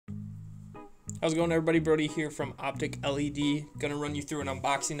How's it going, everybody? Brody here from Optic LED. Gonna run you through an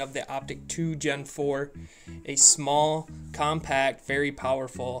unboxing of the Optic 2 Gen 4, a small, compact, very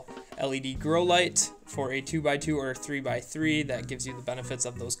powerful LED grow light for a 2x2 or a 3x3 that gives you the benefits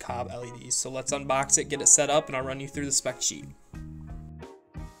of those COB LEDs. So let's unbox it, get it set up, and I'll run you through the spec sheet.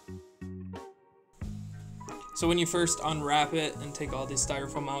 So when you first unwrap it and take all this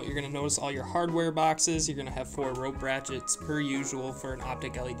styrofoam out, you're going to notice all your hardware boxes. You're going to have 4 rope ratchets per usual for an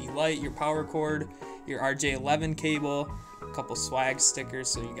Optic LED light, your power cord, your RJ11 cable, a couple swag stickers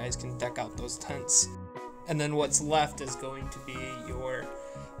so you guys can deck out those tents. And then what's left is going to be your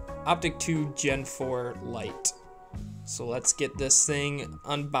Optic 2 Gen 4 light. So let's get this thing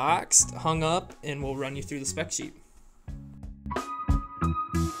unboxed, hung up, and we'll run you through the spec sheet.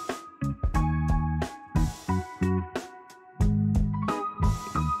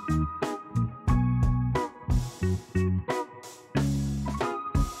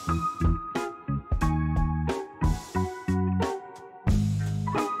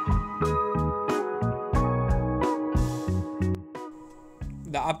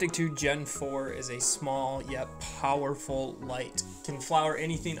 The Optic 2 Gen 4 is a small yet powerful light. Can flower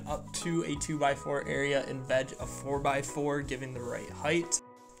anything up to a 2x4 area and veg a 4x4, giving the right height.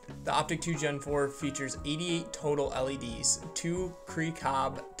 The Optic 2 Gen 4 features 88 total LEDs, 2 CREE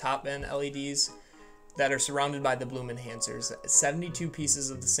COB top-end LEDs that are surrounded by the bloom enhancers, 72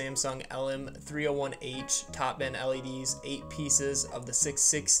 pieces of the Samsung LM301H top-end LEDs, 8 pieces of the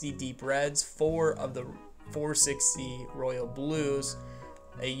 660 deep reds, 4 of the 460 royal blues,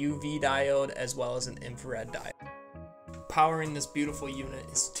 a UV diode, as well as an infrared diode. Powering this beautiful unit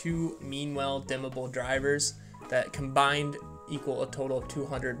is 2 Meanwell dimmable drivers that combined equal a total of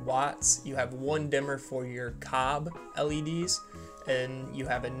 200 watts. You have 1 dimmer for your COB LEDs, and you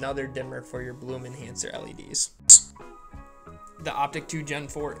have another dimmer for your bloom enhancer LEDs. The Optic 2 Gen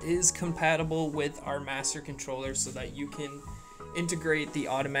 4 is compatible with our master controller so that you can integrate the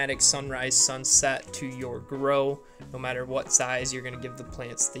automatic sunrise sunset to your grow. No matter what size, you're going to give the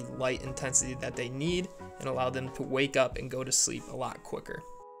plants the light intensity that they need and allow them to wake up and go to sleep a lot quicker.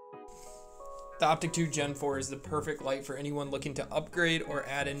 The Optic 2 Gen 4 is the perfect light for anyone looking to upgrade or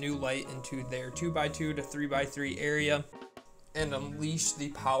add a new light into their 2x2 to 3x3 area and unleash the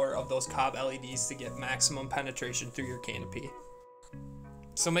power of those COB LEDs to get maximum penetration through your canopy.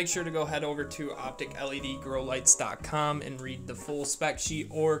 So make sure to go head over to opticledgrowlights.com and read the full spec sheet,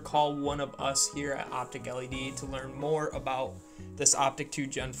 or call one of us here at Optic LED to learn more about this Optic 2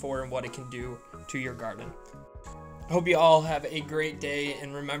 Gen 4 and what it can do to your garden. I hope you all have a great day,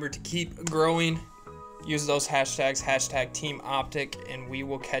 and remember to keep growing. Use those hashtags, #TeamOptic, and we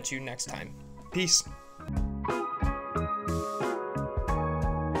will catch you next time. Peace.